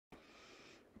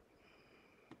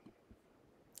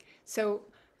So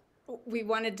we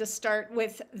wanted to start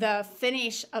with the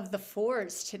finish of the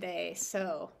fours today.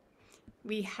 So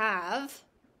we have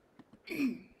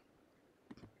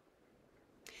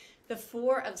the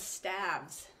Four of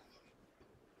Staves.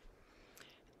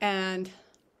 And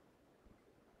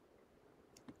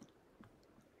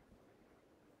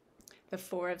the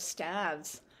Four of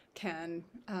Staves can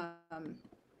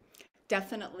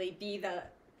definitely be the,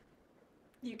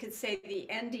 you could say, the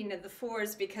ending of the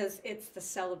fours, because it's the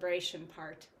celebration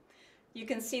part. You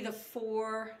can see the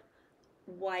four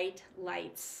white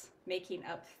lights making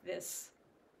up this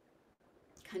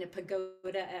kind of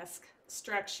pagoda-esque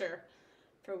structure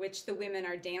for which the women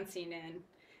are dancing in.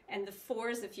 And the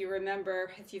fours, if you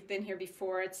remember, if you've been here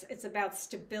before, it's about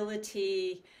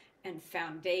stability and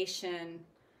foundation.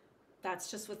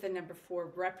 That's just what the number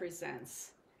 4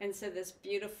 represents. And so this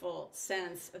beautiful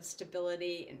sense of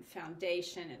stability and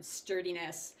foundation and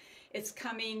sturdiness, it's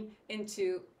coming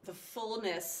into the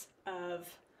fullness of,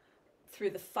 through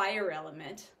the fire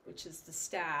element, which is the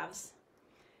staves,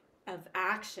 of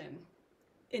action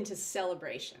into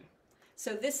celebration.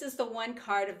 So this is the one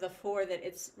card of the 4 that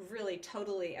it's really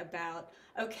totally about,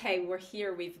 okay, we're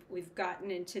here, we've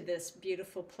gotten into this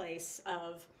beautiful place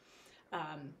of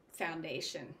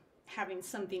foundation, having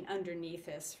something underneath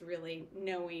us, really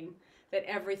knowing that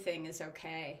everything is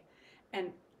okay.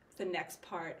 And the next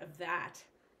part of that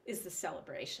is the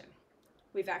celebration.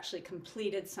 We've actually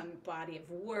completed some body of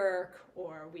work,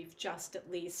 or we've just at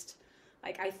least,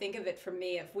 like, I think of it for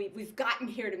me, if we've gotten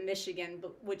here to Michigan,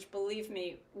 which, believe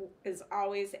me, is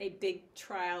always a big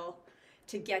trial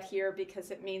to get here,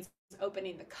 because it means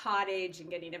opening the cottage and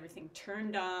getting everything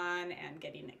turned on and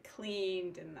getting it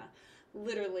cleaned and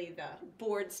literally the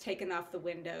boards taken off the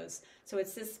windows. So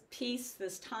it's this piece,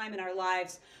 this time in our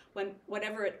lives when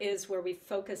whatever it is where we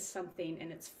focus something and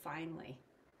it's finally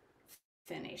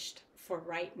finished. For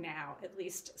right now, at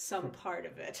least some part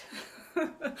of it.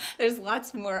 There's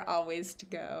lots more always to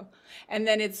go. And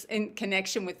then it's in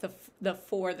connection with the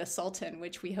 4, the Sultan,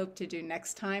 which we hope to do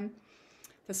next time.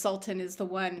 The Sultan is the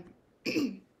one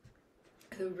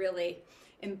who really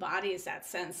embodies that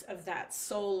sense of that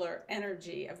solar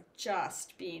energy of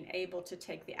just being able to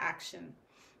take the action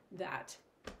that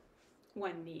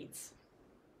one needs.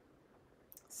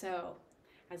 So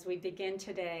as we begin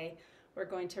today, we're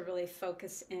going to really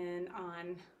focus in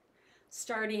on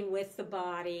starting with the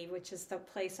body, which is the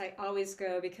place I always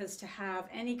go, because to have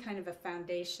any kind of a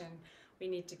foundation, we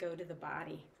need to go to the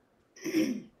body.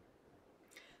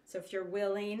 So if you're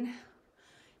willing,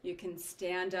 you can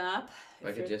stand up. If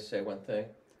I could just say one thing.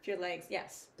 If your legs,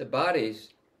 yes. The body's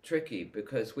tricky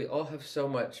because we all have so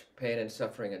much pain and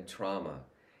suffering and trauma.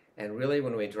 And really,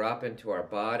 when we drop into our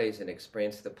bodies and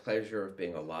experience the pleasure of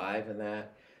being alive in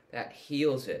that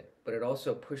heals it, but it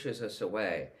also pushes us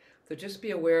away. So just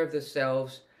be aware of the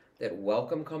selves that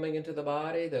welcome coming into the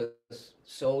body, those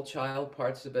soul child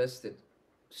parts of us that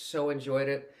so enjoyed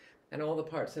it, and all the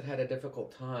parts that had a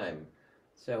difficult time.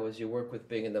 So as you work with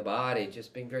being in the body,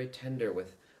 just being very tender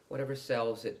with whatever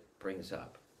selves it brings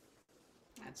up.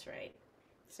 That's right.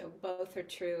 So both are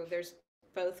true.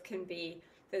 Both can be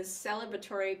those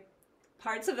celebratory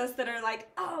parts of us that are like,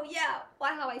 oh yeah,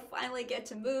 wow, I finally get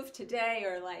to move today,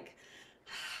 or like,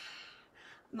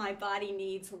 my body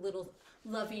needs a little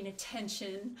loving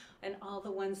attention, and all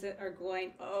the ones that are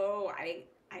going, oh, I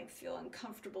feel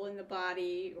uncomfortable in the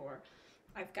body, or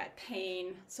I've got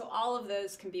pain. So all of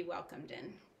those can be welcomed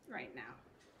in right now.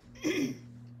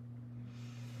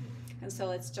 And so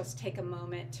let's just take a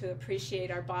moment to appreciate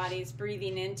our bodies,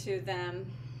 breathing into them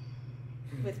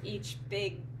with each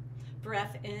big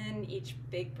breath in, each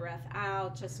big breath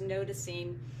out, just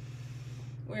noticing,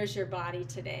 where's your body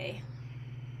today?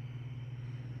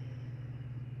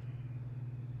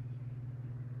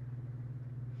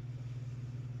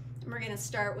 And we're going to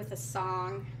start with a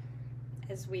song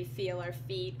as we feel our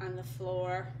feet on the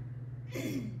floor.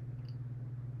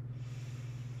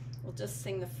 We'll just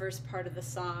sing the first part of the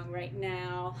song right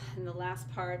now, and the last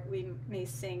part we may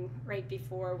sing right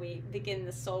before we begin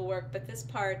the soul work. But this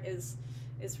part is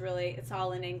really, it's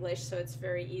all in English, so it's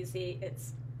very easy.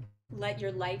 It's let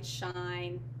your light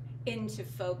shine into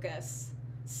focus,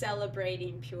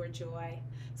 celebrating pure joy.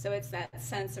 So it's that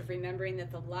sense of remembering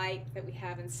that the light that we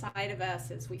have inside of us,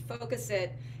 as we focus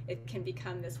it, it can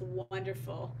become this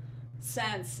wonderful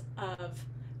sense of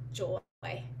joy,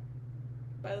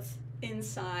 both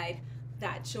inside,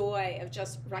 that joy of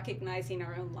just recognizing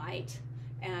our own light,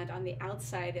 and on the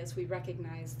outside as we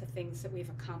recognize the things that we've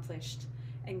accomplished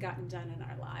and gotten done in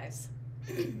our lives.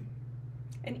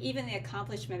 And even the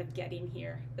accomplishment of getting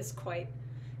here is quite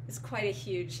a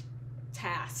huge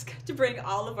task to bring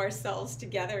all of ourselves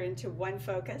together into one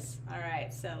focus. All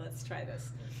right, so let's try this.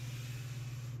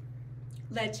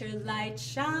 Let your light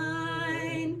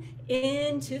shine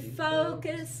into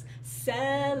focus,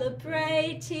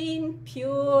 celebrating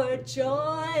pure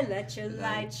joy. Let your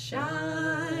light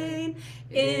shine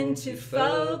into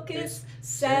focus,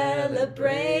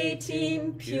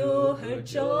 celebrating pure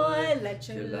joy. Let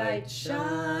your light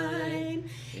shine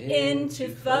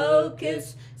into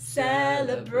focus,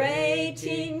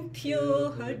 celebrating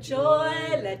pure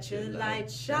joy. Let your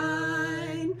light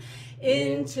shine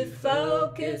into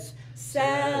focus,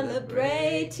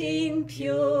 celebrating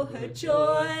pure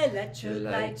joy. Let your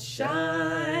light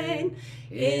shine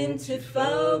into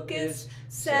focus,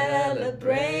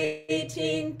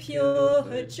 celebrating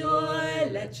pure joy.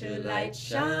 Let your light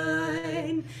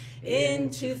shine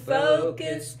into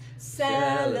focus,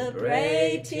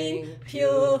 celebrating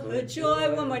pure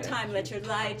joy. One more time. Let your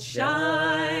light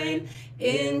shine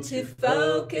into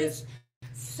focus,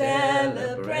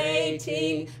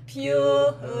 celebrating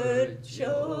pure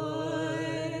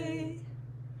joy.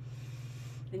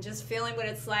 And just feeling what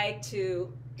it's like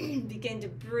to begin to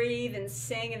breathe and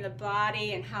sing in the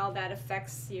body, and how that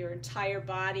affects your entire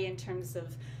body in terms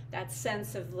of that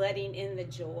sense of letting in the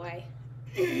joy.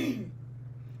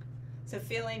 So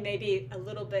feeling maybe a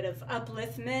little bit of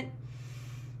upliftment.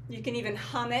 You can even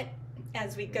hum it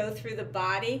as we go through the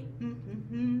body.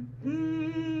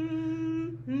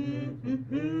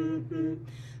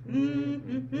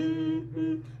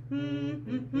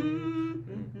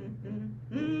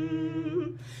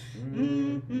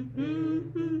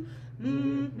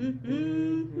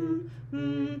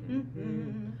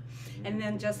 And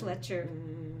then just let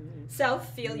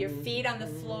yourself feel your feet on the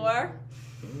floor.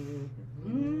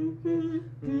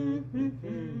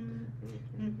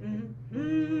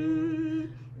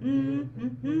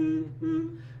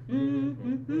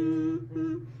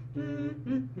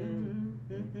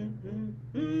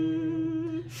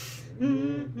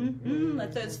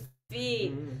 Let those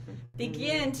feet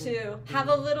begin to have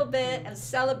a little bit of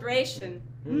celebration.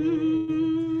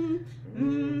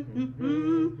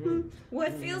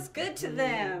 What feels good to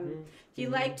them? If you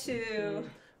like to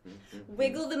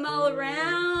wiggle them all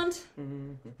around,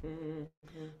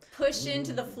 push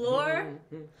into the floor.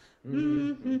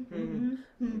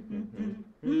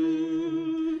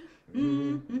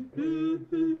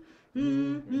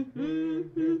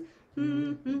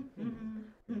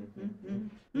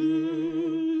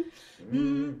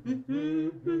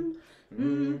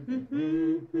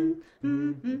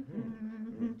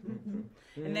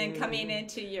 And then coming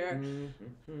into your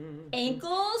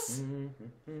ankles,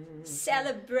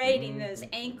 celebrating those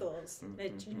ankles.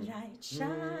 Let your light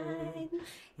shine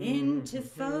into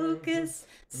focus,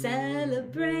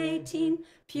 celebrating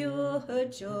pure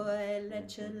joy.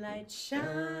 Let your light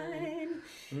shine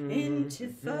into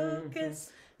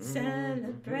focus,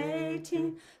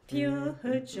 celebrating pure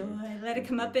joy. Let it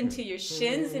come up into your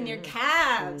shins and your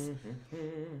calves.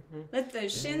 Let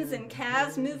those shins and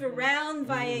calves move around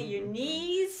via your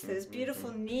knees. Those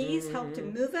beautiful knees help to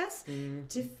move us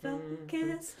to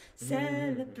focus,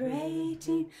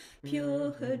 celebrating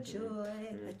pure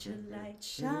joy. Let your light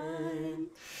shine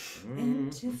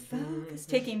into focus.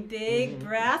 Taking big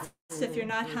breaths if you're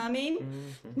not humming.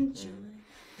 Joy.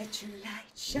 Let your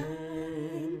light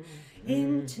shine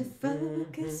into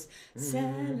focus,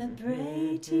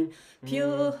 celebrating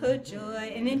pure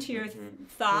joy. And into your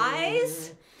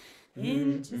thighs,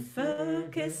 into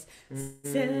focus,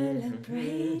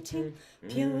 celebrating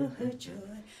pure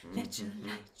joy. Let your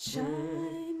light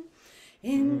shine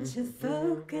into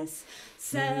focus,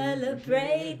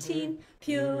 celebrating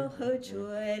pure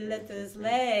joy. Let those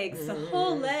legs, the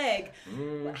whole leg.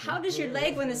 How does your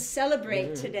leg want to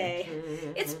celebrate today?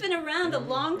 It's been around a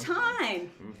long time.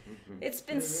 It's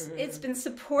been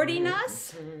supporting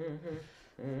us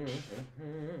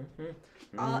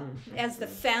as the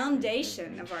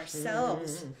foundation of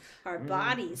ourselves, our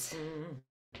bodies.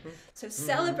 So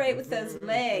celebrate with those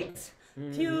legs.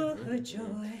 Pure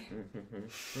joy.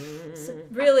 So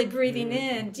really breathing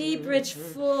in, deep, rich,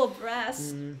 full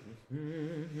breaths.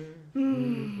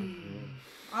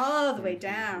 All the way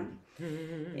down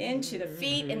into the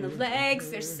feet and the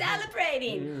legs. They're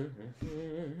celebrating.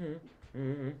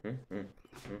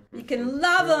 You can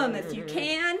love them if you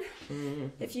can.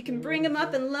 If you can bring them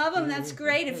up and love them, that's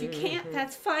great. If you can't,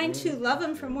 that's fine too. Love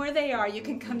them from where they are. You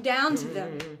can come down to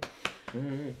them.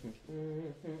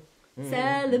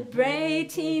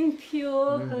 Celebrating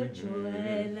pure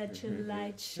joy, let your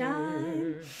light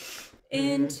shine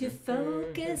into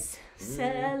focus,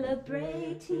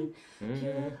 celebrating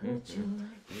pure joy.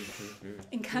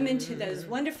 And come into those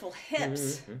wonderful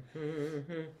hips,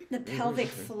 the pelvic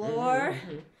floor,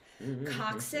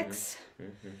 coccyx,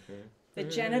 the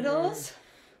genitals.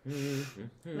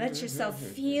 Let yourself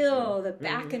feel the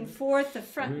back and forth, the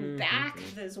front and back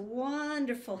of those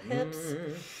wonderful hips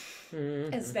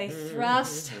as they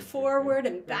thrust forward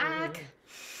and back.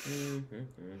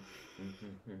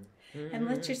 And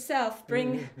let yourself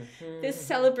bring this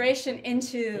celebration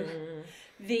into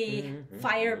the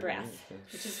fire breath,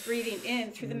 which is breathing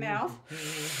in through the mouth,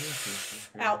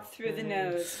 out through the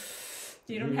nose.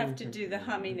 You don't have to do the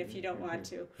humming if you don't want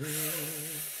to.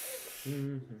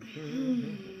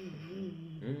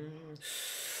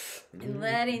 And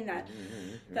letting that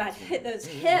hit those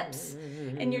hips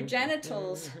and your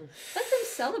genitals, let them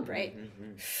celebrate.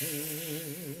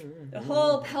 The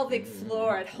whole pelvic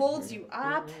floor, it holds you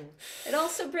up. It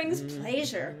also brings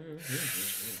pleasure.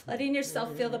 Letting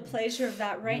yourself feel the pleasure of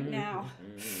that right now.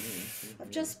 Of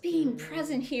just being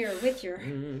present here with your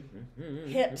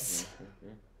hips.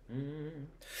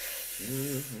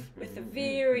 With the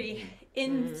very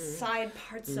inside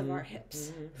parts of our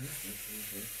hips.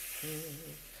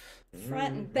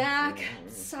 Front and back,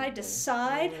 side to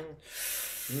side.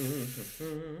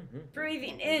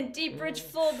 Breathing in, deep, rich,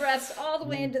 full breaths all the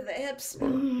way into the hips.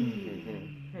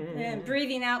 And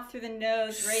breathing out through the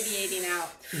nose, radiating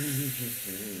out.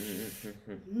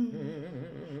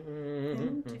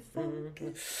 Into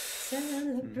focus,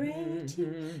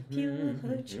 celebrating pure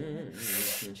joy.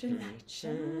 Your light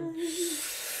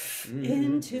shines.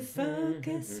 Into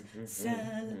focus,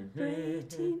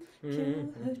 celebrating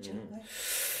pure joy.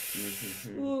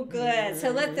 Ooh, good.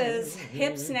 So let those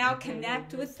hips now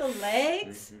connect with the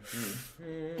legs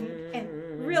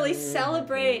and really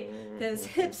celebrate those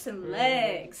hips and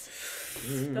legs,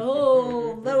 the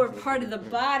whole lower part of the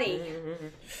body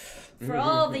for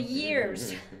all the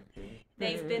years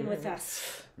they've been with us.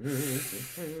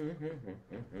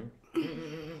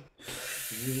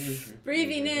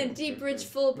 Breathing in, deep, rich,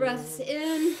 full breaths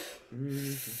in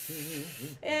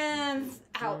and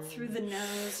out through the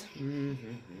nose.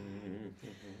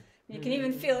 You can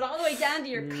even feel it all the way down to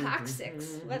your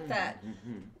coccyx.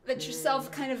 Let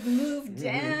yourself kind of move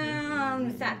down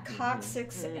with that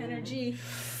coccyx energy.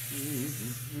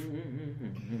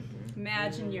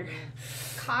 Imagine your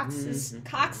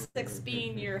coccyx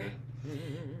being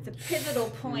the pivotal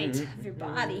point of your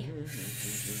body.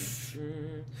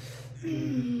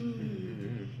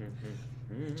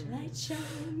 Let your light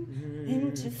shine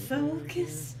into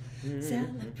focus,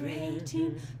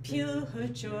 celebrating pure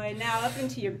joy. Now up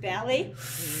into your belly.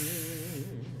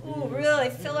 Ooh, really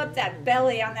fill up that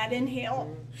belly on that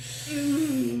inhale.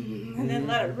 And then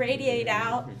let it radiate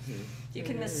out. You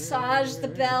can massage the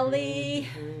belly,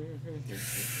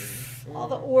 all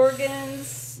the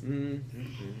organs, the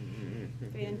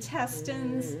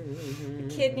intestines, the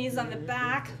kidneys on the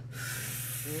back,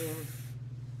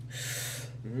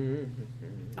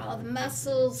 all the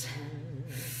muscles.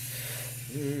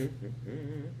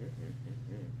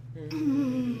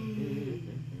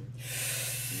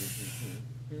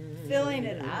 Filling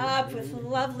it up with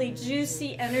lovely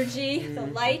juicy energy, the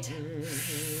light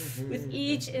with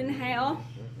each inhale.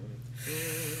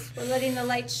 We're letting the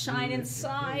light shine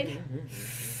inside.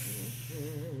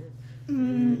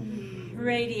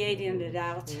 Radiating it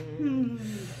out.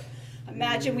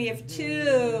 Imagine we have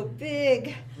two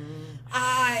big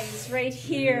eyes right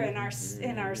here in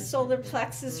our solar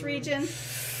plexus region.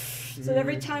 So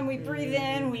every time we breathe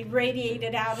in, we radiate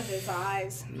it out of his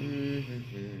eyes.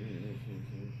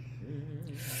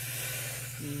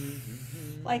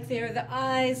 Like they're the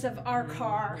eyes of our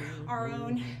car, our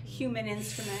own human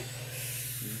instrument.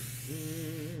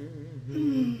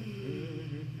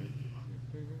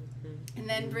 And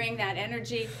then bring that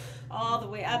energy all the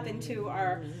way up into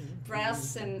our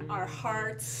breasts and our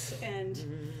hearts and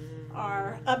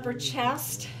our upper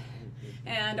chest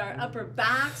and our upper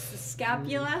backs, the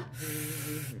scapula.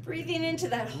 Breathing into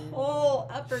that whole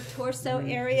upper torso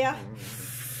area.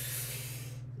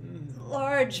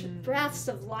 Large breaths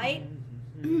of light.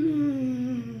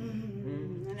 And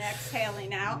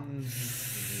exhaling out.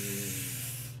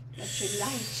 Let your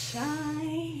light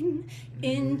shine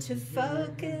into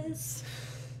focus,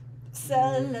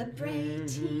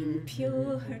 celebrating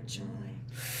pure joy.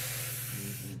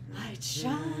 Light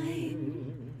shine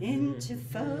into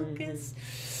focus,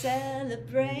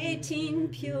 celebrating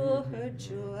pure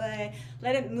joy.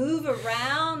 Let it move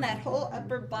around that whole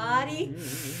upper body.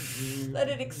 Let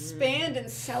it expand and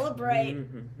celebrate.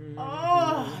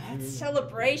 Oh, that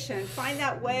celebration. Find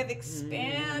that way of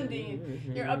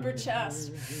expanding your upper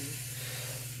chest.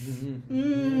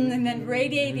 And then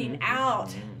radiating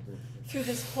out through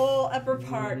this whole upper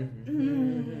part.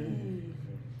 And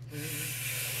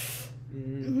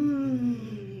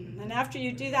after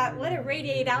you do that, let it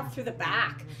radiate out through the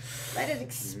back. Let it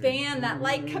expand, that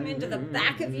light come into the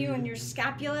back of you and your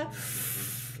scapula.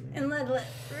 And let it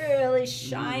really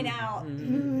shine out.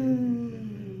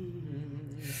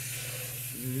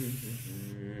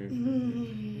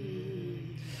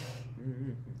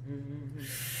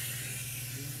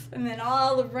 And then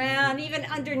all around, even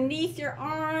underneath your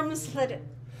arms, let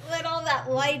all that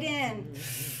light in.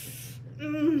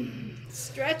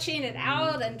 Stretching it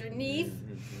out underneath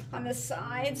on the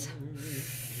sides.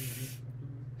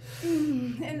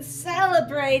 And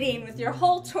celebrating with your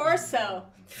whole torso.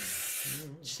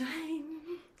 Shine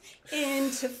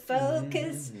into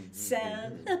focus,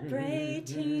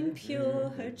 celebrating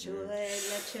pure joy.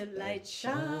 Let your light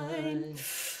shine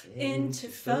into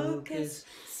focus,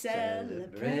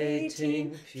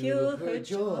 celebrating pure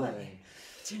joy.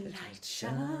 Let your light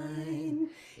shine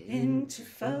into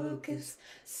focus,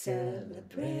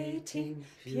 celebrating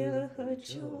pure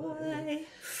joy.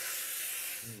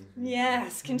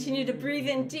 Yes, continue to breathe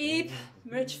in deep,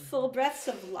 rich, full breaths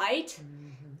of light.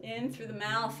 In through the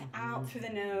mouth, out through the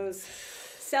nose.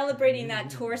 Celebrating that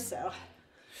torso.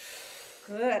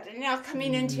 Good. And now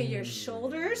coming into your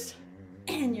shoulders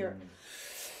and your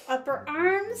upper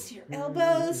arms, your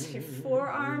elbows, your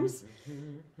forearms,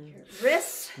 your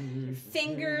wrists, your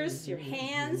fingers, your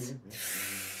hands.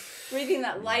 Breathing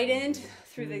that light in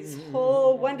through these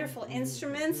whole wonderful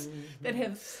instruments that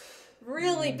have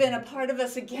really been a part of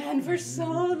us again for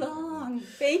so long.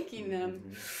 Thanking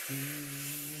them.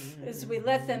 As we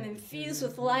let them infuse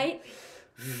with light,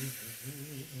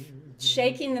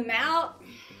 shaking them out,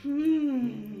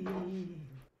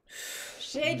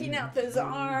 shaking out those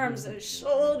arms, those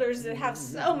shoulders that have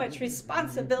so much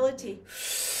responsibility,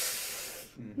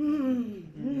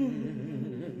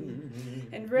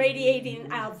 and radiating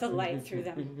out the light through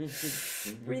them.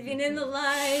 Breathing in the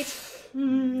light,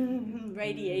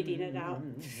 radiating it out.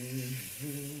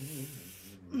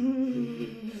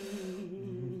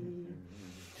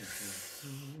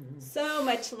 So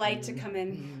much light to come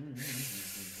in.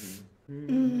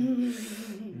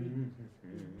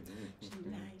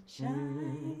 Light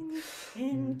shine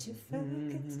into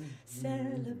focus,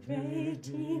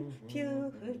 celebrating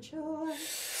pure joy.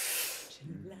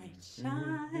 Light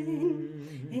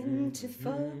shine into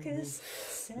focus,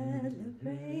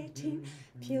 celebrating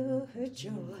pure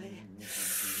joy.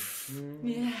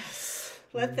 Yes,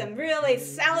 let them really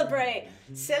celebrate.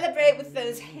 Celebrate with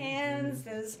those hands,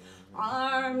 those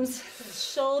arms,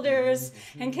 those shoulders,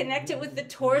 and connect it with the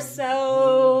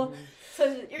torso.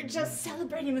 So that you're just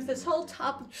celebrating with this whole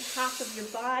top half of your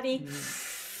body.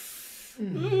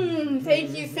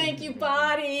 Thank you,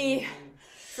 body,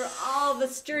 for all the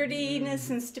sturdiness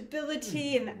and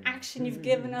stability and the action you've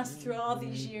given us through all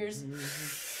these years.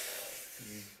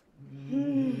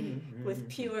 With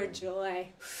pure joy.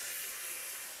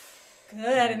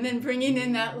 Good, and then bringing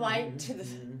in that light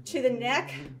to the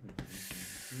neck.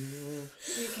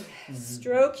 You can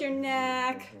stroke your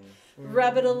neck,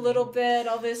 rub it a little bit,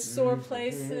 all those sore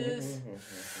places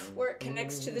where it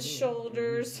connects to the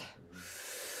shoulders.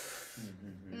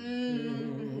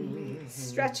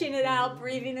 Stretching it out,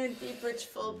 breathing in deep, rich,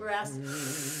 full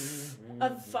breaths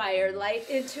of fire, light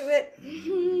into it,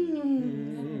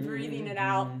 and breathing it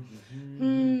out,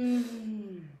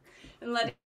 and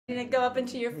letting it go up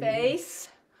into your face,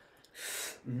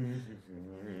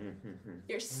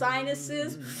 your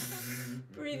sinuses,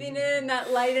 breathing in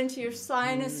that light into your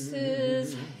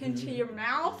sinuses, into your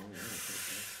mouth,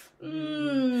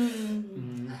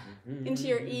 into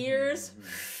your ears,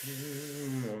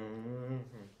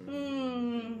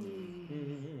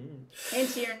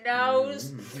 into your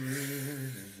nose,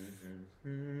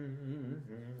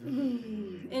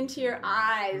 into your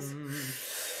eyes,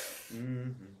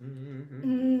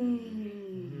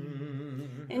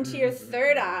 into your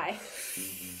third eye,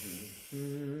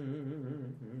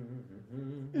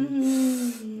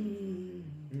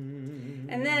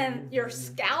 and then your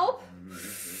scalp,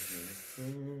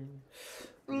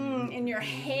 in your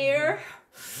hair,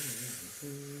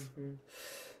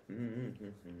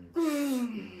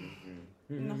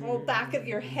 in the whole back of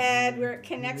your head where it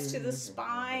connects to the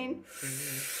spine,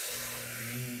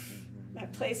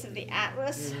 that place of the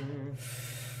atlas.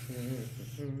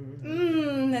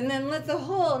 And then let the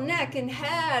whole neck and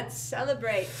head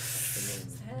celebrate.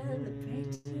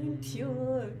 Celebrating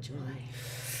pure joy.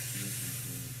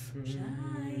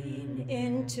 Shine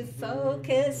into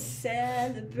focus,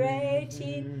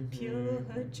 celebrating pure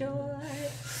joy.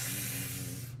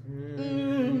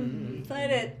 Let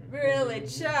it really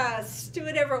just do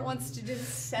whatever it wants to do to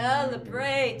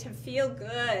celebrate, to feel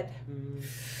good.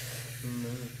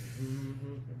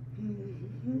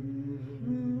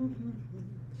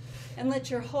 And let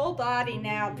your whole body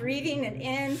now, breathing it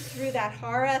in through that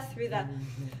hara, through that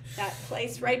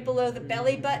place right below the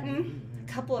belly button.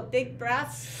 A couple of big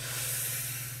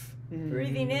breaths.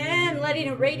 Breathing in, letting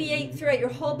it radiate throughout your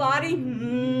whole body.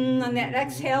 On that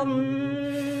exhale.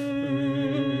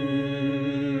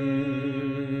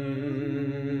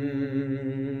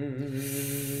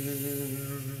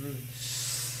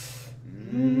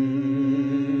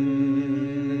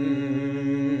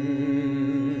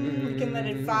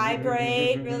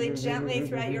 Vibrate really gently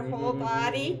throughout your whole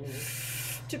body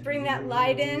to bring that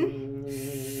light in.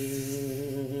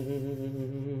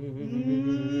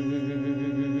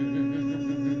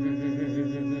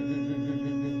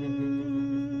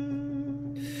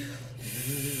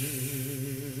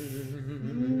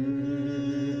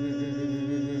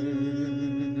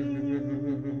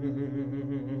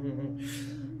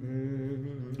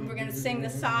 And we're going to sing the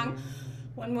song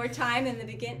one more time in the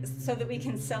begin so that we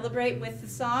can celebrate with the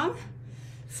song.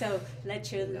 So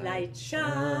let your light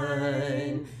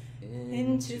shine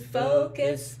into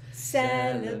focus,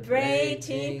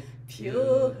 celebrating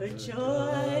pure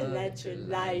joy. Let your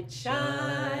light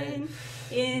shine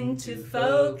into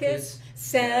focus,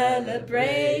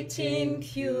 celebrating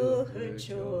pure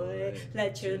joy.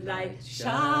 Let your light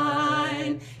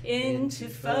shine into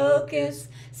focus,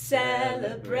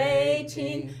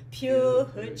 celebrating pure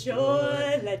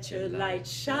joy. Let your light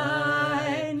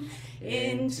shine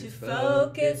into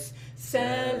focus,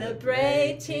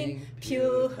 celebrating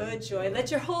pure joy.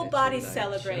 Let your whole body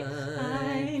celebrate.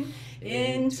 Shine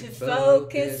into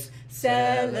focus,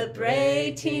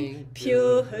 celebrating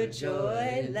pure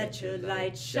joy. Let your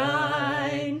light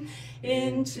shine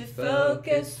into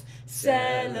focus,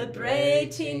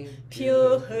 celebrating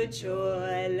pure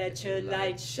joy. Let your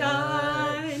light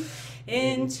shine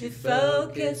into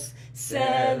focus,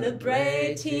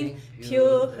 celebrating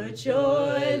pure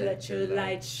joy. Let your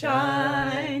light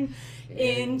shine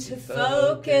into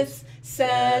focus,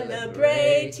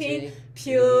 celebrating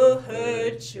pure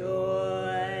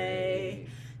joy.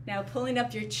 Now pulling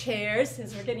up your chairs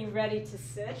as we're getting ready to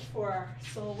sit for our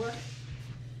soul work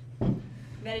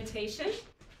meditation.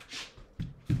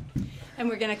 And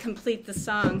we're going to complete the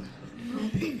song.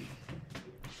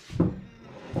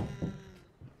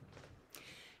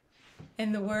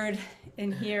 And the word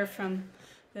in here from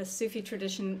the Sufi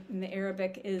tradition in the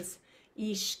Arabic is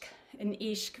ishq. And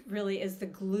ishq really is the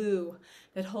glue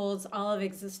that holds all of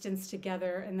existence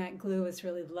together, and that glue is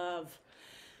really love.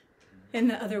 And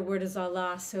the other word is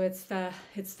Allah, so it's the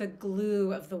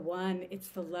glue of the one, it's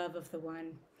the love of the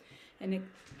one. And it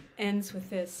ends with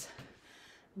this.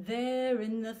 There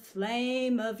in the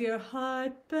flame of your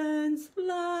heart burns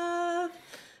love.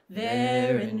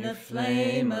 There in the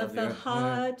flame of the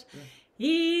heart,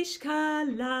 ishq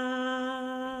Allah.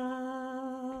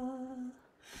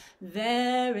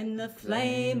 There in the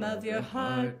flame of your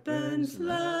heart burns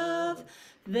love.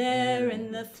 There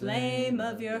in the flame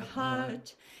of your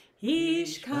heart,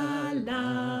 ishq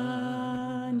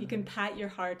Allah. And you can pat your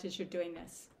heart as you're doing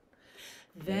this.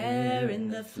 There in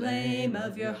the flame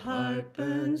of your heart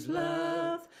burns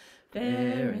love.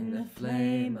 There in the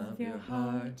flame of your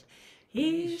heart,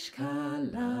 ishq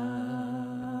Allah.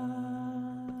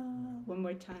 One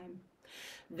more time.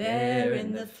 There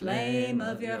in the flame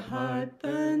of your heart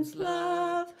burns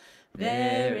love.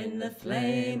 There in the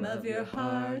flame of your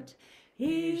heart,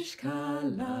 ishq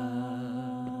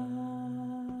Allah.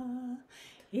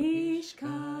 Ishq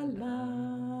Allah.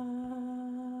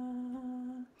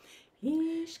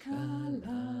 Ishq Allah.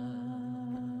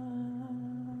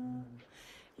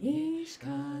 Ishq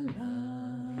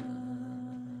Allah.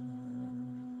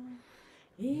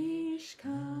 Ishq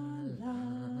Allah.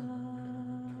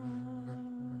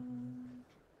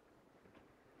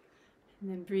 And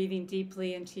then breathing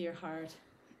deeply into your heart.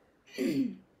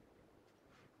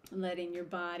 Letting your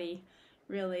body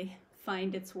really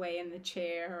find its way in the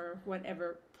chair or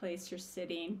whatever place you're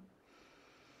sitting,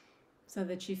 so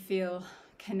that you feel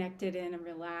connected in and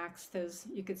relaxed. Those,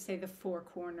 you could say, the four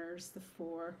corners,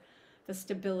 the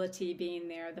stability being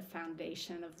there, the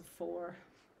foundation of the four.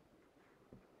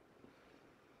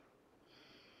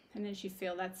 And as you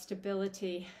feel that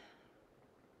stability,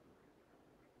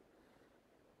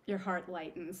 your heart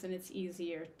lightens, and it's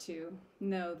easier to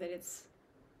know that it's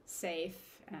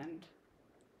safe and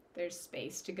there's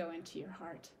space to go into your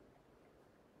heart.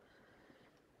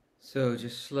 So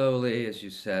just slowly, as you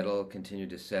settle, continue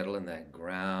to settle in that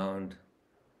ground,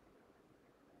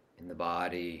 in the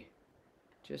body.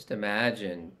 Just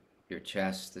imagine your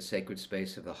chest, the sacred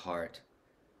space of the heart.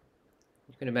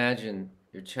 You can imagine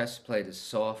your chest plate is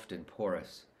soft and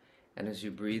porous. And as you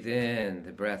breathe in,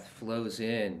 the breath flows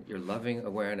in, your loving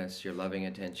awareness, your loving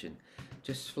attention.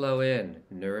 Just flow in,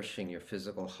 nourishing your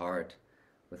physical heart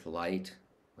with light,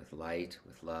 with light,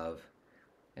 with love.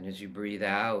 And as you breathe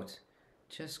out,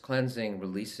 just cleansing,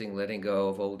 releasing, letting go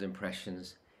of old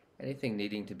impressions, anything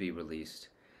needing to be released.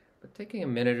 But taking a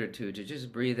minute or two to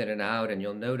just breathe in and out, and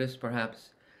you'll notice perhaps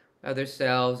other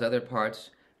cells, other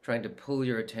parts trying to pull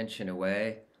your attention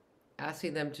away,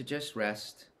 asking them to just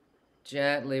rest,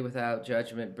 gently, without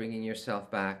judgment, bringing yourself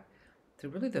back to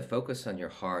really the focus on your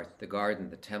heart, the garden,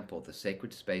 the temple, the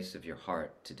sacred space of your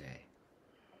heart today.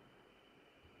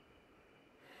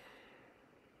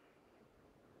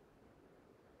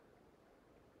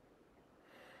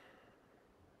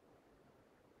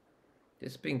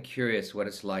 Just being curious what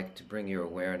it's like to bring your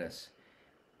awareness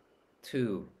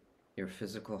to your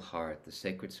physical heart, the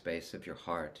sacred space of your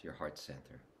heart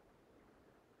center.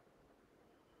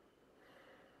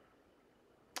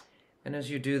 And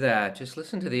as you do that, just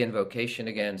listen to the invocation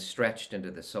again, stretched into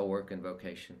the soulwork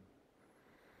invocation.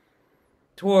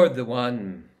 Toward the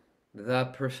one, the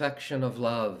perfection of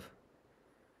love,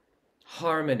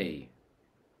 harmony,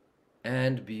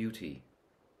 and beauty,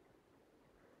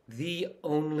 the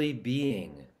only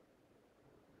being,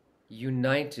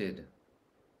 united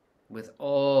with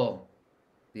all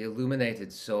the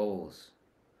illuminated souls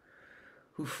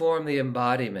who form the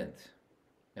embodiment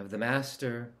of the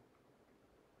Master,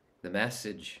 the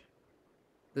message,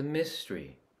 the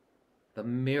mystery, the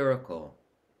miracle,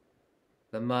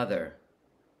 the Mother,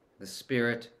 the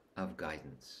Spirit of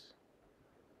guidance.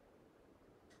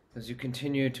 As you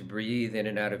continue to breathe in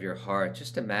and out of your heart,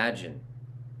 just imagine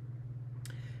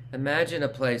a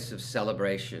place of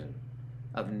celebration,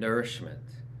 of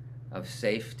nourishment, of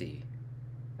safety,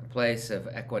 a place of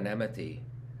equanimity,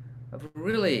 of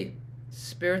really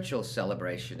spiritual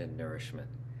celebration and nourishment.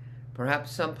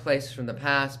 Perhaps some place from the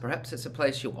past, perhaps it's a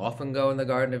place you often go in the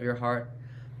garden of your heart,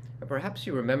 or perhaps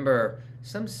you remember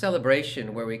some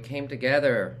celebration where we came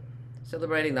together,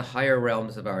 celebrating the higher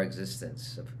realms of our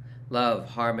existence, of love,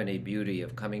 harmony, beauty,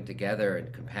 of coming together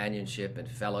in companionship and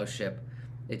fellowship,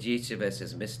 each of us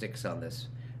as mystics on this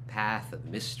path of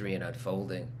mystery and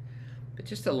unfolding. But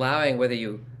just allowing, whether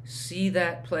you see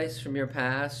that place from your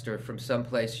past or from some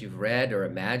place you've read or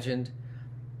imagined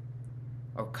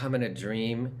or come in a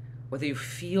dream, whether you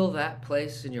feel that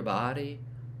place in your body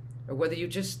or whether you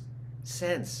just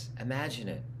sense, imagine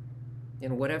it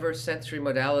in whatever sensory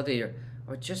modality, or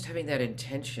just having that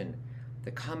intention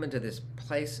to come into this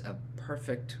place of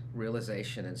perfect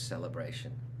realization and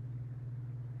celebration.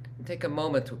 And take a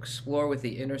moment to explore with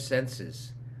the inner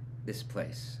senses this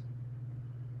place.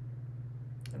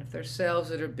 And if there's cells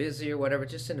that are busy or whatever,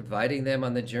 just inviting them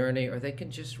on the journey, or they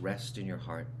can just rest in your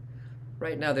heart.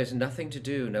 Right now there's nothing to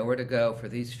do, nowhere to go for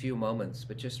these few moments,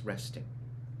 but just resting.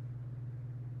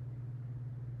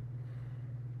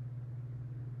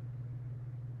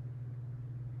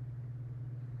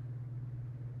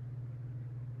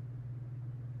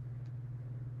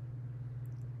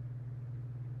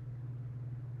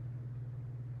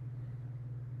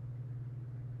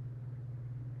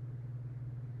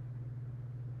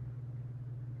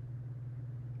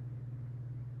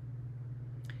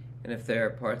 And if there are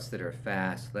parts that are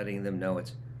fast, letting them know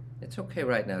it's okay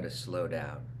right now to slow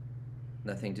down.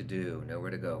 Nothing to do, nowhere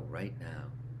to go right now.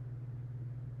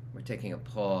 We're taking a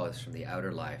pause from the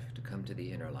outer life to come to the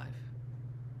inner life.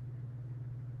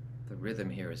 The rhythm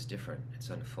here is different. It's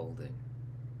unfolding.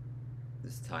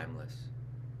 It's timeless.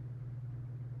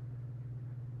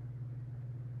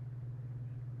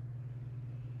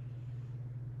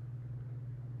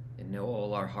 And know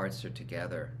all our hearts are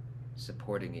together,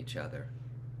 supporting each other,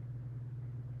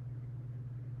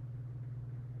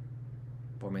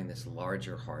 forming this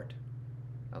larger heart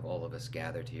of all of us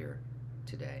gathered here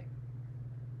today.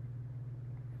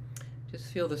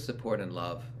 Just feel the support and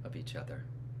love of each other.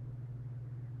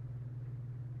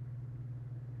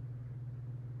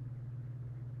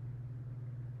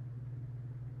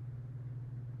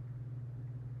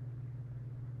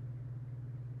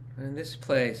 And in this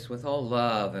place, with all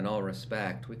love and all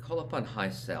respect, we call upon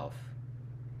High Self,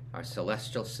 our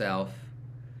celestial self,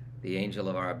 the angel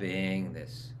of our being,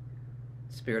 this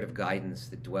spirit of guidance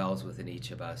that dwells within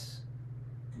each of us,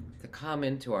 to come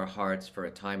into our hearts for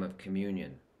a time of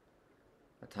communion,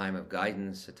 a time of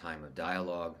guidance, a time of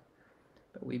dialogue.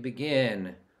 But we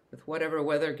begin with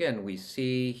whether again we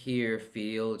see, hear,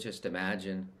 feel, just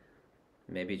imagine,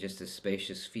 maybe just a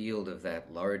spacious field of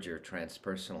that larger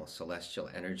transpersonal celestial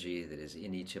energy that is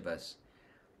in each of us.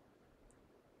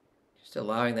 Just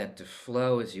allowing that to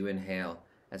flow as you inhale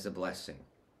as a blessing.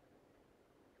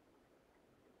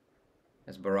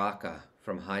 As baraka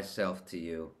from high self to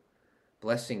you,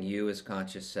 blessing you as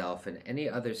conscious self and any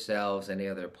other selves, any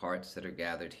other parts that are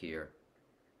gathered here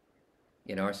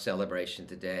in our celebration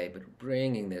today, but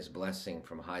bringing this blessing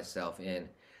from high self in,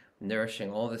 nourishing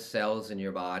all the cells in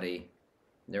your body,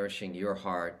 nourishing your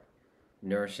heart,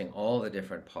 nourishing all the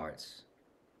different parts.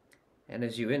 And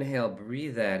as you inhale,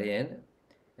 breathe that in,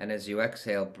 and as you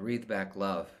exhale, breathe back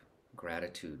love,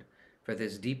 gratitude for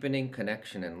this deepening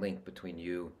connection and link between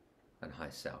you and high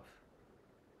self.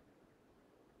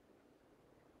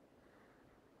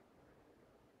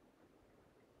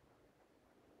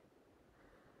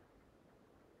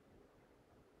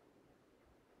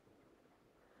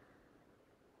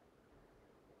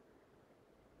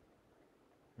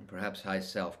 And perhaps high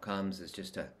self comes as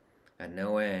just a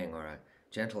knowing or a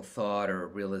gentle thought or a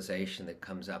realization that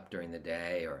comes up during the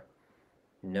day, or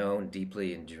known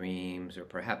deeply in dreams, or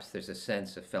perhaps there's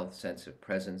a felt sense of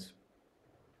presence,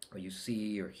 or you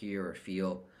see or hear or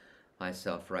feel high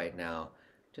self right now.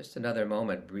 Just another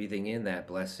moment breathing in that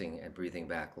blessing and breathing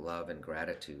back love and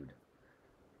gratitude.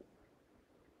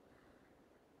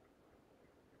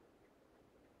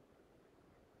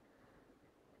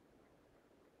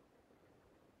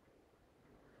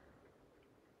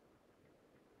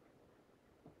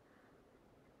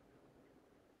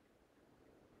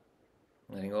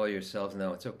 Letting all yourselves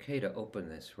know it's okay to open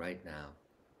this right now.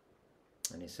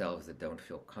 Any selves that don't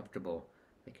feel comfortable,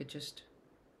 they could just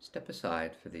step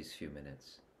aside for these few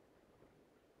minutes.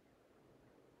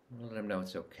 Let them know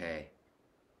it's okay.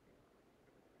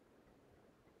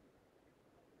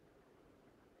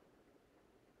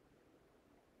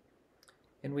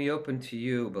 And we open to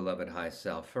you, beloved high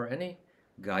self, for any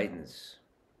guidance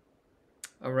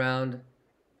around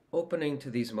opening to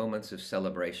these moments of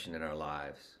celebration in our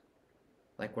lives.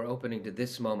 Like we're opening to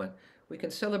this moment. We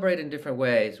can celebrate in different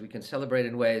ways. We can celebrate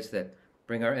in ways that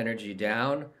bring our energy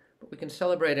down, but we can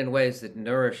celebrate in ways that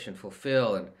nourish and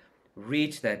fulfill and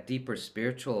reach that deeper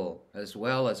spiritual, as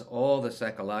well as all the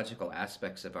psychological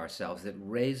aspects of ourselves that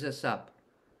raise us up.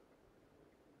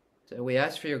 So we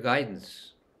ask for your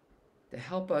guidance to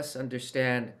help us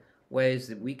understand ways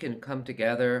that we can come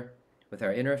together with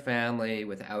our inner family,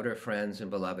 with outer friends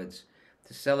and beloveds,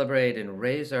 to celebrate and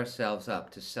raise ourselves up,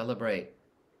 to celebrate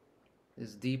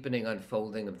this deepening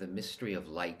unfolding of the mystery of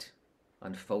light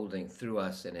unfolding through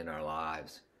us and in our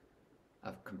lives,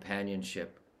 of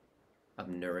companionship, of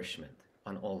nourishment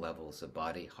on all levels of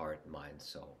body, heart, mind,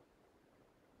 soul.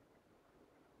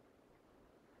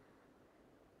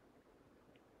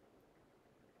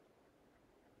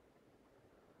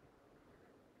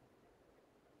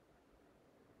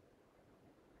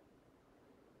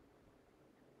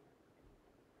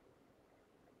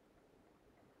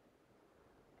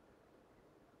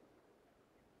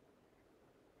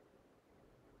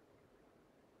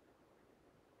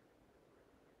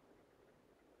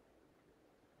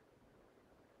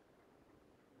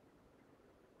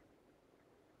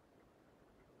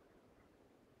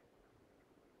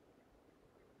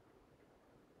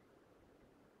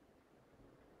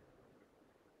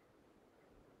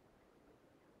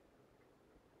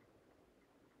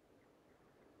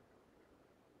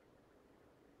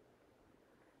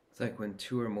 It's like when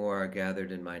two or more are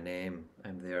gathered in my name,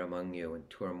 I'm there among you. When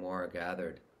two or more are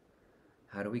gathered,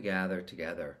 how do we gather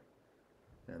together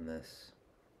in this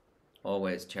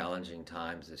always challenging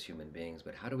times as human beings?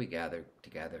 But how do we gather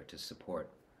together to support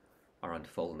our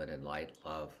unfoldment in light,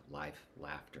 love, life,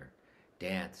 laughter,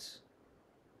 dance,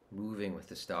 moving with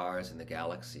the stars and the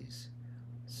galaxies?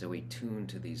 So we tune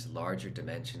to these larger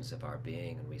dimensions of our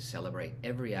being, and we celebrate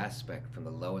every aspect from the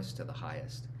lowest to the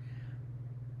highest.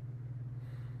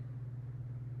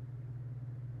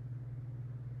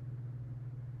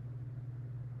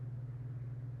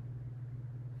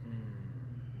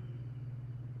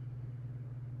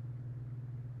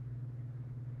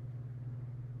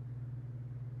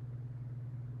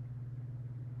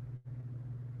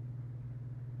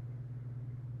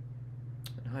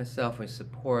 High Self, we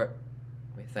support,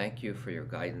 we thank you for your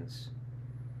guidance.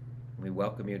 We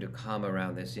welcome you to come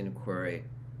around this inquiry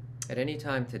at any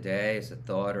time today as a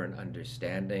thought or an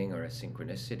understanding or a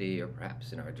synchronicity, or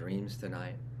perhaps in our dreams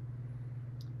tonight.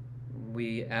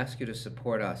 We ask you to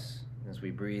support us as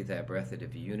we breathe that breath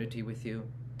of unity with you,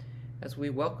 as we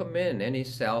welcome in any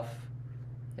self,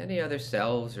 any other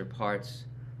selves or parts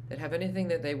that have anything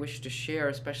that they wish to share,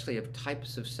 especially of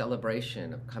types of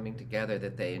celebration, of coming together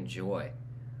that they enjoy.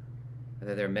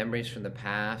 Whether they're memories from the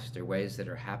past or ways that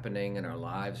are happening in our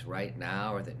lives right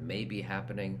now or that may be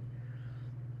happening.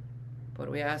 But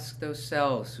we ask those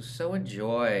selves who so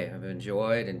enjoy, have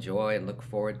enjoyed, enjoy, and look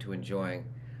forward to enjoying,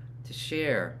 to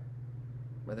share,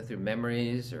 whether through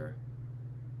memories or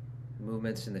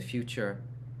movements in the future,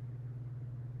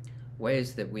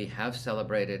 ways that we have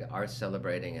celebrated, are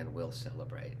celebrating, and will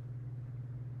celebrate.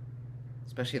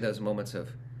 Especially those moments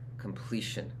of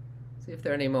completion. See if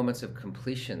there are any moments of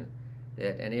completion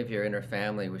that any of your inner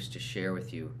family wish to share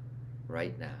with you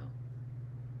right now.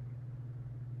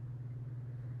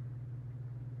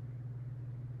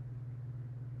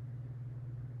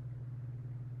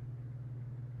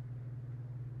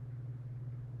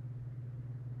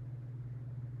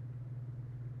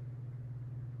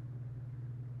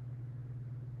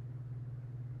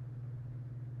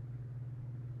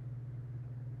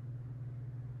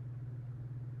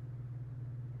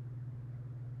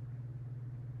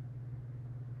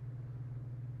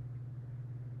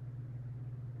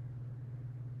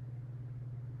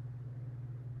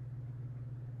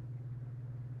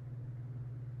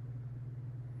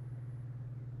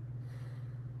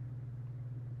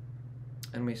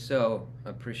 And we so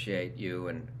appreciate you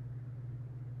and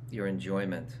your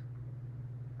enjoyment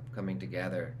of coming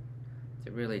together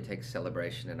to really take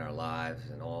celebration in our lives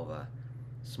and all the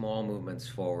small movements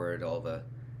forward, all the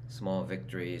small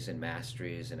victories and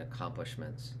masteries and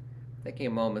accomplishments. Taking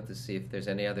a moment to see if there's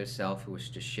any other self who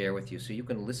wishes to share with you so you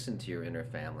can listen to your inner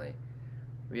family.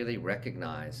 Really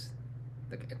recognize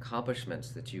the accomplishments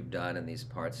that you've done and these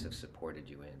parts have supported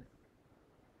you in.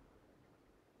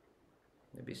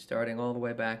 Maybe starting all the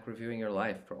way back, reviewing your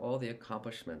life for all the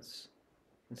accomplishments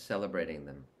and celebrating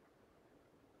them.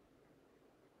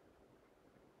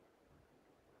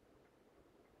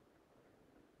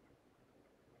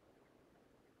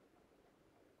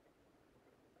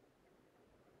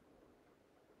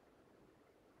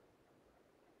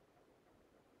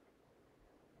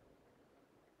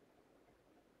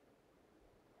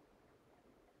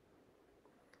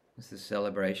 It's the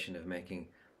celebration of making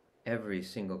every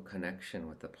single connection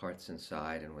with the parts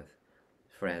inside and with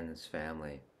friends,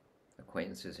 family,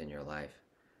 acquaintances in your life.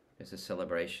 There's a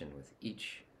celebration with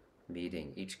each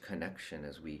meeting, each connection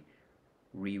as we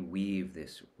reweave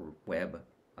this web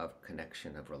of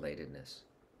connection, of relatedness.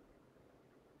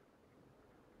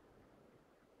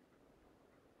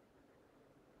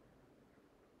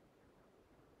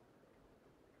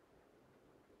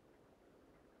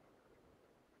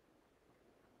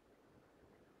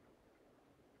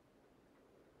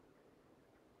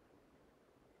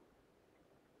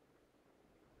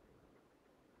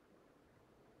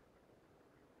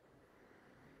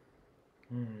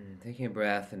 Taking a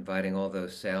breath, inviting all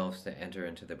those selves to enter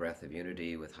into the breath of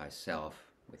unity with High Self,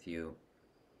 with you.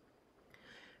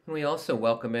 And we also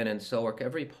welcome in SoulWork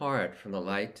every part from the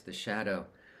light to the shadow.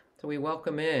 So we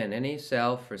welcome in any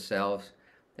self or selves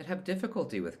that have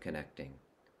difficulty with connecting.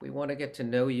 We want to get to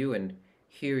know you and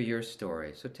hear your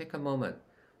story. So take a moment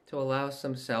to allow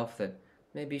some self that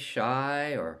may be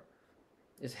shy or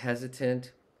is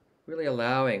hesitant, really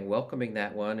welcoming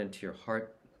that one into your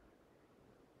heart.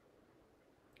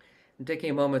 And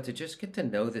taking a moment to just get to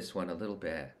know this one a little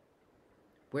bit.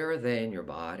 Where are they in your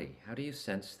body? How do you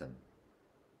sense them?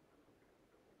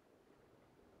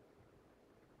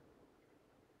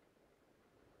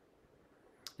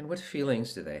 And what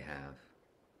feelings do they have?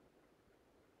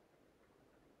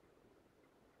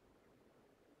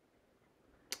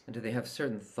 And do they have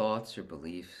certain thoughts or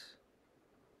beliefs?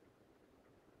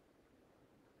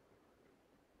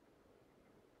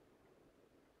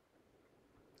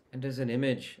 And does an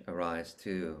image arise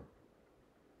too?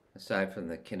 Aside from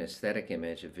the kinesthetic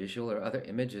image, a visual or other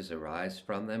images arise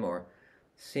from them, or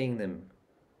seeing them,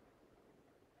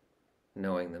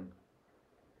 knowing them?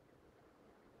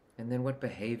 And then what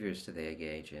behaviors do they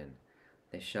engage in?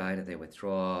 Are they shy? Do they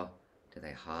withdraw? Do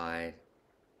they hide?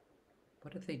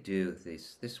 What do they do,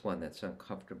 this one that's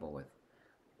uncomfortable with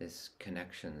these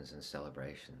connections and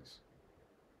celebrations?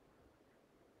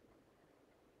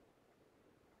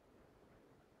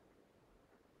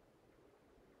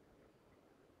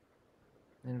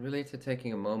 And really to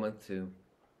taking a moment to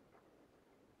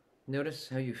notice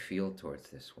how you feel towards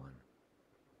this one.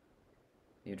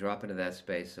 You drop into that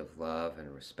space of love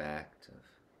and respect, of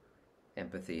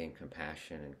empathy and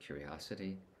compassion and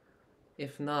curiosity.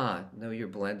 If not, know you're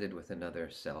blended with another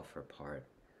self or part.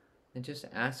 And just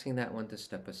asking that one to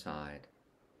step aside.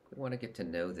 We want to get to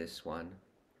know this one.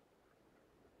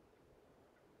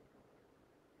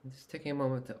 And just taking a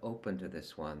moment to open to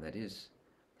this one that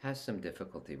has some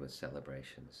difficulty with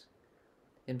celebrations.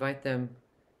 Invite them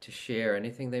to share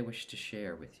anything they wish to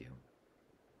share with you.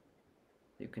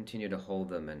 You continue to hold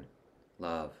them in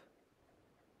love.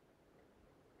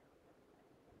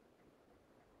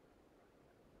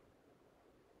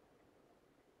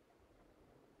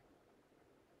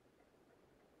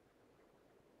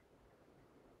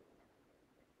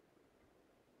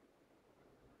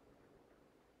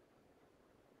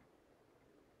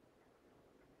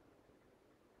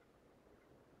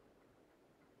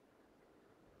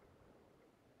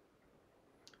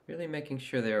 really making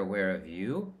sure they're aware of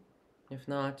you. If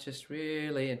not, just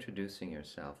really introducing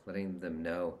yourself, letting them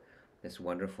know this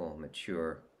wonderful,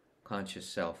 mature, conscious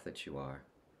self that you are.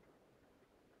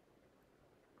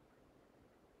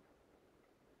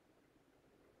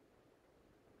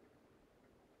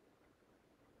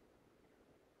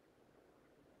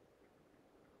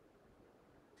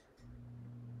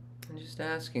 And just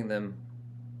asking them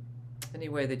any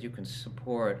way that you can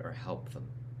support or help them.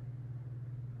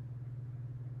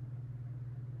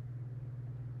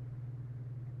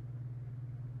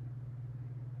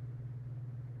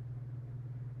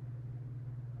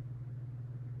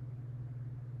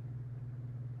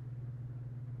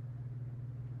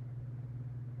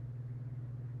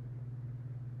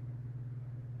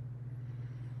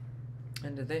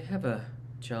 And do they have a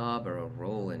job or a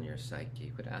role in your psyche?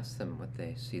 You could ask them what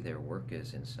they see their work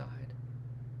is inside.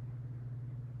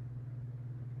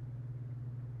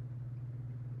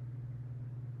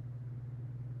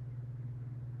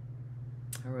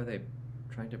 How are they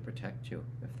trying to protect you,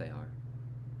 if they are?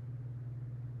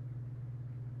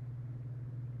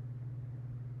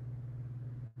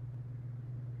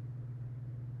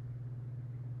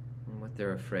 And what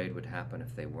they're afraid would happen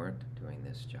if they weren't doing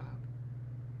this job.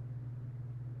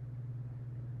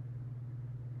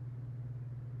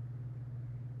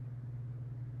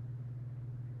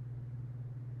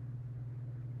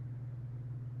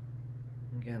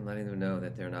 Again, letting them know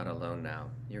that they're not alone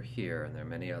now. You're here, and there are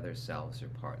many other selves or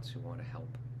parts who want to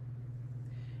help.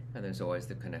 And there's always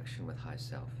the connection with High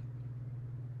Self.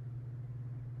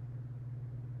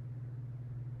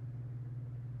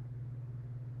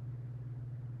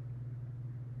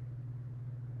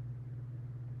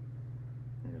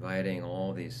 Inviting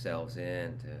all these selves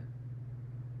in to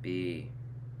be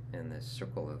in this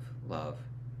circle of love,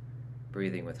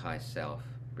 breathing with High Self,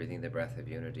 breathing the breath of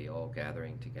unity, all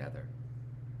gathering together.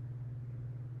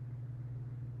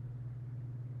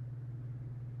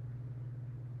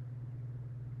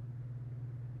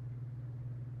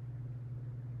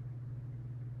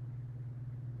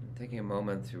 Taking a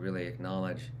moment to really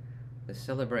acknowledge the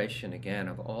celebration again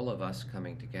of all of us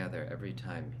coming together every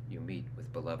time you meet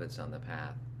with beloveds on the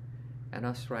path. And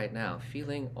us right now,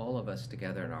 feeling all of us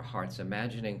together in our hearts,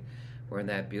 imagining we're in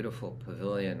that beautiful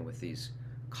pavilion with these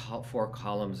 4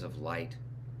 columns of light.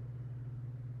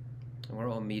 And we're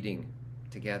all meeting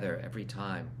together every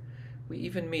time. We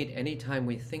even meet any time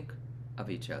we think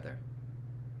of each other.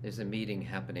 There's a meeting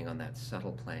happening on that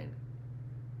subtle plane.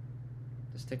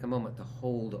 Just take a moment to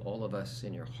hold all of us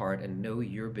in your heart and know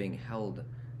you're being held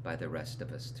by the rest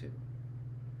of us too.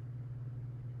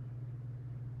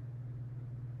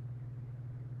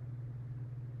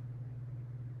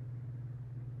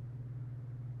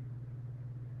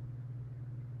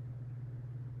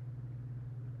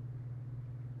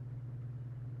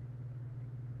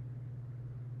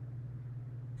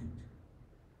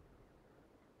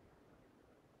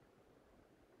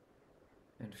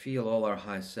 And feel all our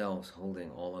high selves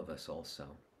holding all of us also.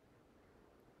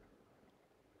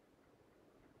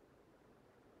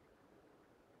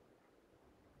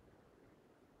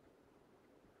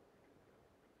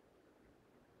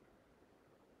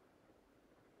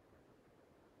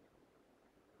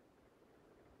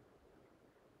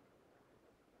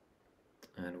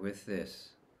 And with this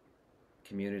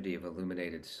community of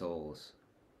illuminated souls,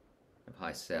 of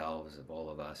high selves, of all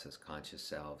of us as conscious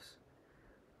selves,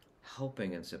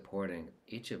 helping and supporting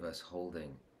each of us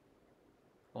holding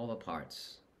all the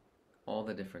parts, all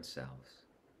the different selves.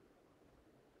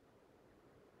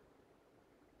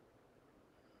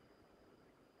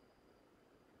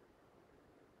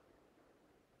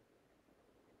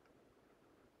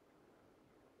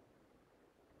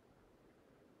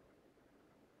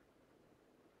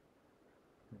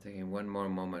 And taking one more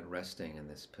moment resting in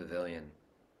this pavilion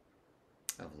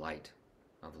of light,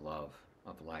 of love,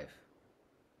 of life.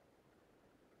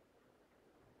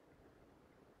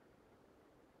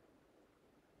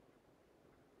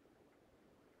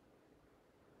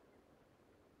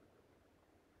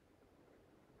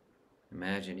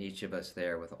 Imagine each of us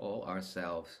there with all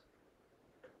ourselves.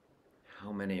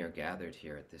 How many are gathered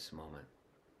here at this moment?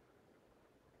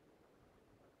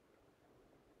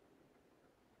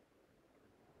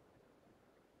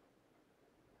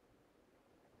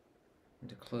 And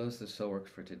to close the soul work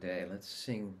for today, let's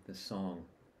sing the song,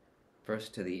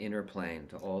 first to the inner plane,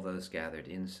 to all those gathered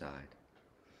inside.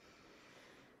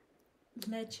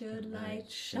 Let your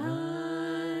light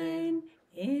shine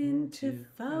into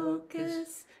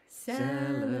focus,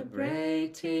 celebrating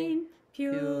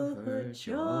pure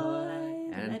joy.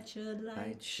 And let your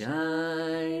light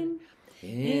shine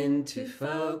into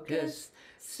focus,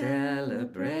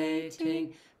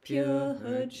 celebrating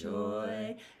pure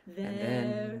joy.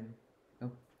 There,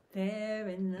 there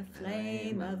in the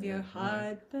flame of your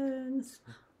heart burns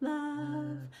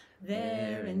love.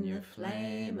 There in your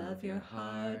flame of your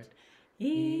heart,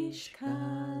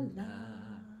 Ishkala.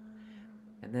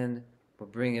 And then we'll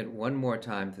bring it one more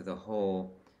time through the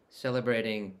whole,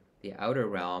 celebrating the outer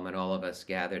realm and all of us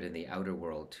gathered in the outer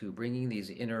world too, bringing these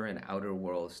inner and outer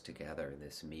worlds together in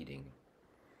this meeting.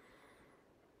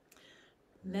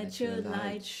 Let your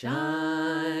light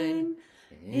shine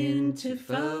into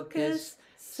focus,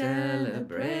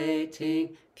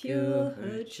 celebrating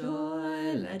pure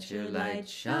joy. Let your light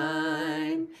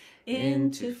shine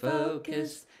into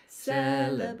focus,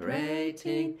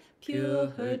 celebrating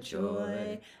pure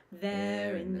joy.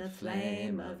 There in the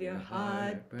flame of your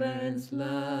heart burns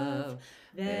love.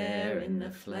 There in the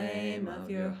flame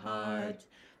of your heart,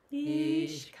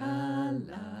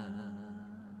 Ishkala.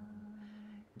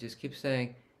 Just keep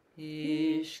saying,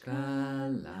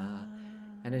 Ishkala.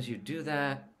 And as you do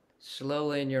that,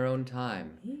 slowly in your own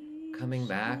time, coming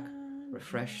back,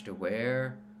 refreshed,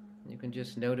 aware, you can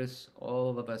just notice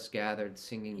all of us gathered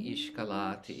singing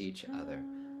Ishkala to each other.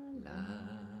 La.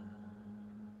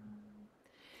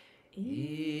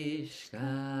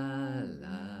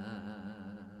 Ishkala.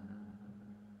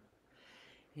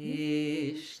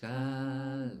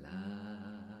 Ishkala.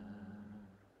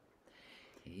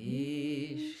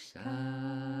 Ishkala.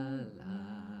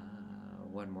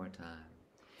 One more time.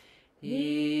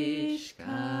 Ishkala.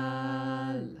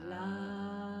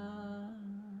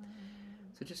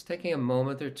 So just taking a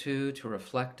moment or two to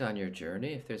reflect on your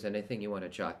journey. If there's anything you want to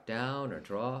jot down or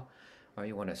draw, or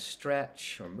you want to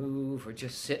stretch or move or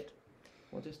just sit,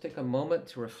 we'll just take a moment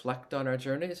to reflect on our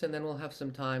journeys, and then we'll have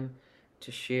some time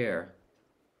to share